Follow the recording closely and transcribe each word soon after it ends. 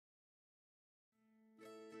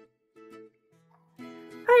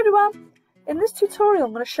everyone! In this tutorial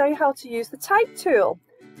I'm going to show you how to use the type tool.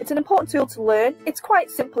 It's an important tool to learn. It's quite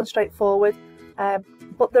simple and straightforward,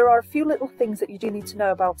 but there are a few little things that you do need to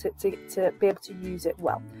know about it to be able to use it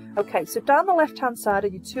well. Okay, so down the left hand side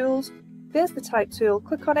of your tools, there's the type tool.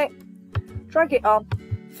 Click on it, drag it on.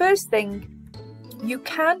 First thing, you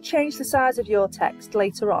can change the size of your text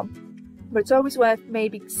later on, but it's always worth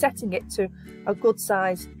maybe setting it to a good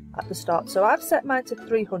size at the start. So I've set mine to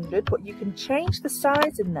 300, but you can change the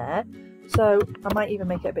size in there. So I might even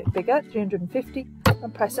make it a bit bigger, 350,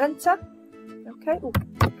 and press enter. Okay,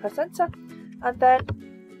 press enter, and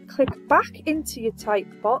then click back into your type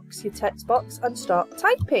box, your text box, and start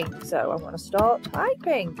typing. So I'm going to start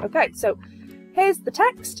typing. Okay, so here's the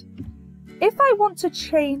text. If I want to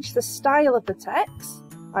change the style of the text,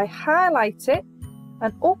 I highlight it,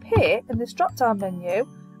 and up here in this drop down menu,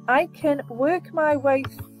 I can work my way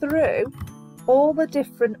through all the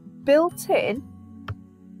different built-in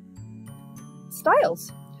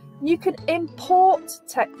styles. You can import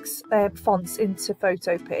text fonts into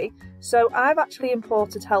Photopea. So I've actually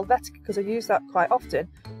imported Helvetica because I use that quite often,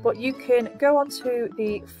 but you can go onto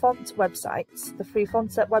the font websites, the free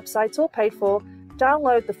font set website, all paid for,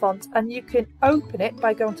 download the font, and you can open it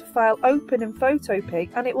by going to File, Open in Photopea,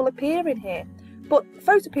 and it will appear in here. But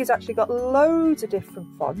Photopea's actually got loads of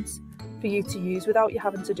different fonts for you to use without you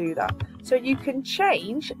having to do that. So you can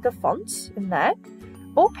change the fonts in there.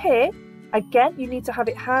 Up here, again, you need to have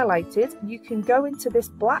it highlighted. You can go into this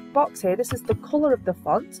black box here. This is the colour of the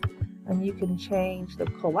font, and you can change the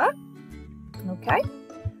colour. Okay,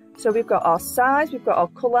 so we've got our size, we've got our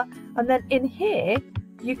colour, and then in here,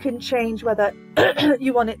 you can change whether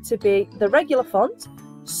you want it to be the regular font.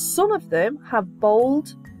 Some of them have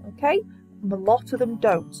bold, okay? A lot of them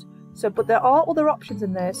don't. So, but there are other options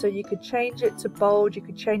in there. So you could change it to bold, you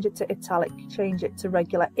could change it to italic, change it to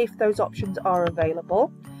regular if those options are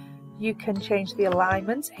available. You can change the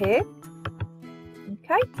alignment here.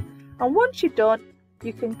 Okay, and once you're done,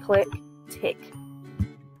 you can click tick.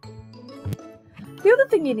 The other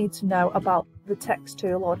thing you need to know about the text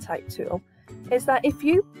tool or type tool is that if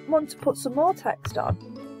you want to put some more text on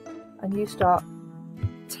and you start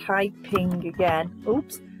typing again,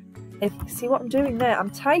 oops. See what I'm doing there? I'm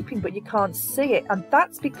typing, but you can't see it, and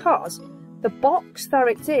that's because the box that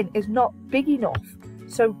it's in is not big enough.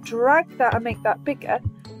 So drag that and make that bigger.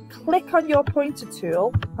 Click on your pointer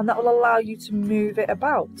tool, and that will allow you to move it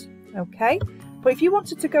about. Okay, but if you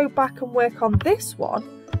wanted to go back and work on this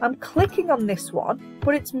one, I'm clicking on this one,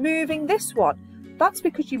 but it's moving this one. That's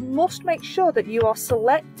because you must make sure that you are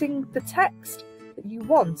selecting the text that you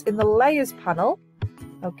want in the layers panel.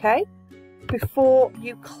 Okay, before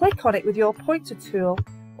you click on it with your pointer tool,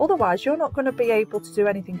 otherwise you're not going to be able to do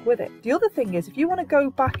anything with it. The other thing is, if you want to go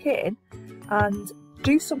back in and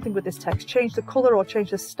do something with this text, change the colour or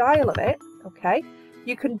change the style of it, okay,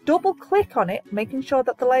 you can double click on it, making sure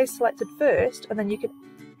that the layer is selected first, and then you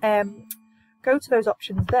can go to those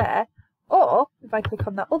options there, or if I click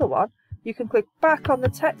on that other one, you can click back on the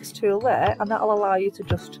text tool there, and that'll allow you to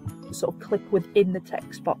just sort of click within the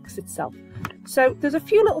text box itself. So there's a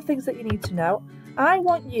few little things that you need to know. I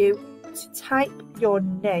want you to type your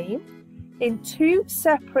name in 2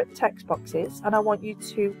 separate text boxes, and I want you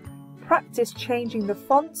to practice changing the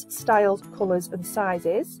fonts, styles, colours and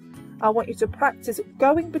sizes. I want you to practice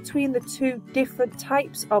going between the 2 different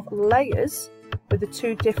types of layers with the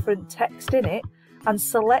 2 different text in it and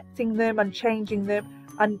selecting them and changing them,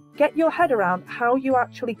 and get your head around how you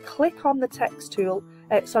actually click on the text tool,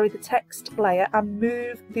 the text layer, and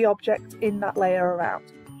move the object in that layer around.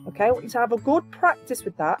 Okay, I want you to have a good practice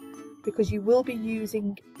with that, because you will be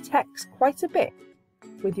using text quite a bit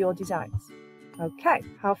with your designs. Okay,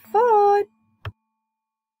 have fun!